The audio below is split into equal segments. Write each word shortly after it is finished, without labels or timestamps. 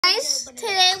guys,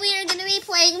 today we are going to be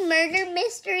playing Murder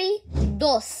Mystery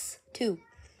 2.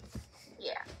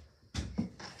 Yeah.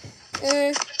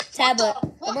 Tablet.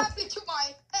 What happened to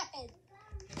my head?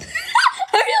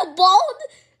 Are you bald?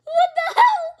 What the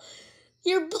hell?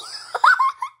 You're bald.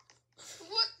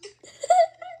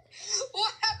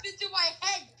 What happened to my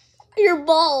head? You're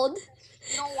bald.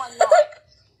 No, I'm not.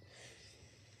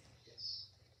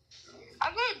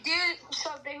 I'm going to do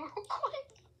something real quick.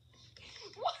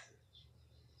 What?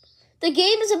 The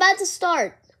game is about to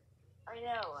start. I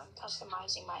know. I'm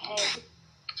customizing my head.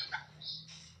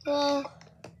 Well,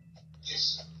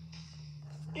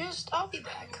 I'll be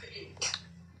back.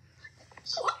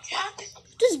 What happened?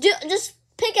 just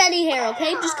pick any hair,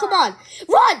 okay? Just come on.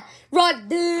 Run!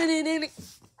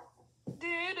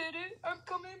 I'm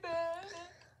coming back.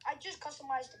 I just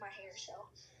customized my hair, so.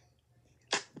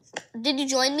 Did you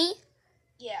join me?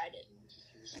 Yeah, I did.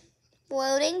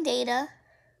 Loading data.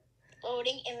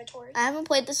 Loading inventory. I haven't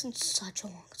played this in such a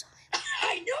long time.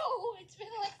 I know. It's been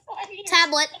like 5 years.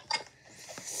 Tablet.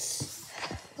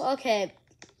 Okay.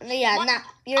 Yeah, What?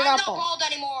 you're I'm not not bald. bald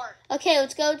anymore. Okay,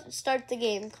 let's go start the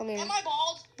game. Come here. Am I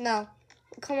bald? No.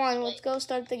 Come on, let's go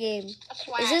start the game.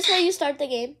 Swag. Is this where you start the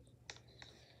game?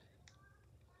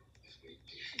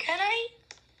 Can I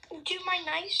do my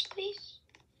knife, please?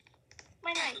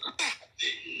 My knife.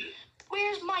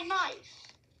 Where's my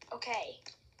knife? Okay.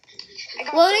 I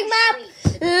got Loading ghost map.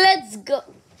 sleep. Let's go.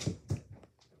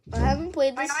 I haven't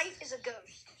played My this. knife is a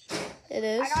ghost. It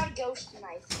is. I got a ghost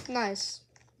knife. Nice.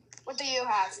 What do you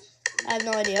have? I have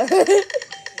no idea.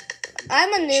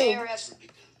 I'm a noob. Sheriff.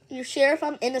 You're sheriff,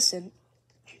 I'm innocent.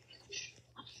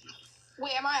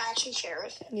 Wait, am I actually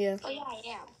sheriff? Yeah. Oh, yeah, I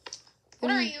am.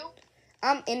 What are you?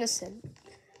 I'm innocent.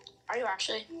 Are you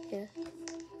actually? Yeah.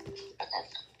 Okay.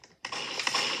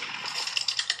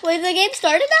 Wait, the game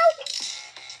started now?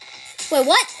 Wait,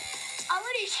 what? I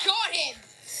already shot him.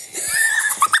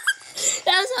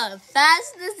 That was the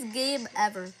fastest game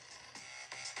ever.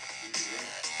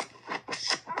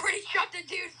 I already shot the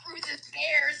dude through the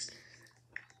stairs.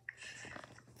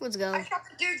 Let's go. I shot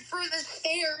the dude through the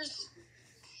stairs.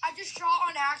 I just shot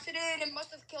on accident and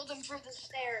must have killed him through the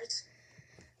stairs.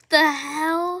 The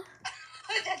hell?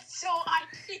 That's so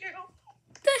IQ.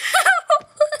 The hell?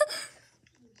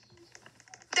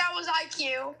 That was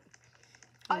IQ.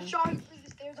 I shot him through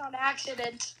the stairs on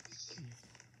accident.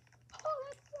 Oh,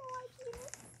 that's so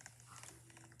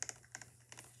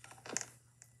IQ.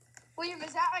 William,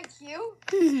 is that IQ?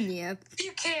 Yeah.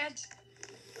 You can't.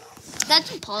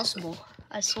 That's impossible.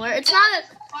 I swear. It's not a...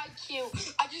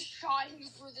 IQ. I just shot him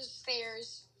through the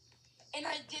stairs. And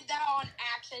I did that on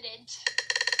accident.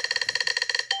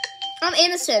 I'm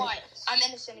innocent. What? I'm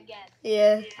innocent again.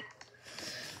 Yeah.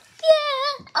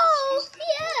 Yeah. Oh,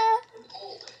 yeah.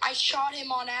 I shot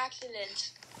him on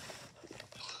accident.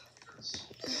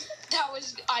 That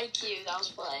was IQ. That was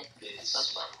play.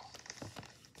 That's play.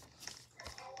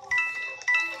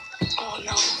 Oh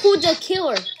no. Who's the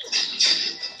killer?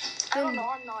 I don't know.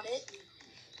 I'm not it.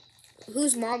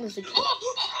 Whose mom is the killer?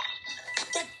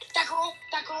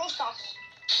 That girl sucks.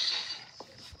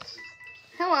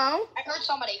 Hello? I heard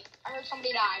somebody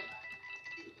die.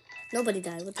 Nobody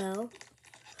died. What the hell?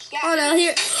 Yeah, Oh no,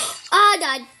 here. Ah, I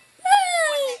died.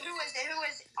 Who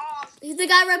is it? Oh, He's the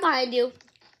guy right behind you.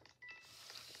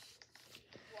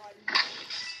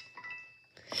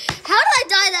 How did I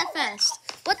die that fast?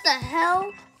 What the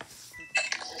hell?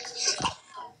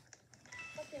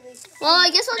 Well, I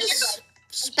guess I'll just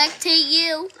spectate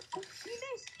you.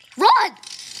 Run!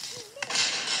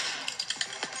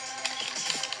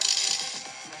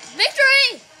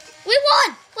 Victory! We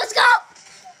won! Let's go!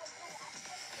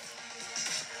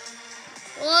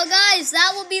 Well, guys,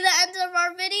 that will be the end of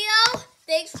our video.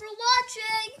 Thanks for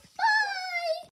watching.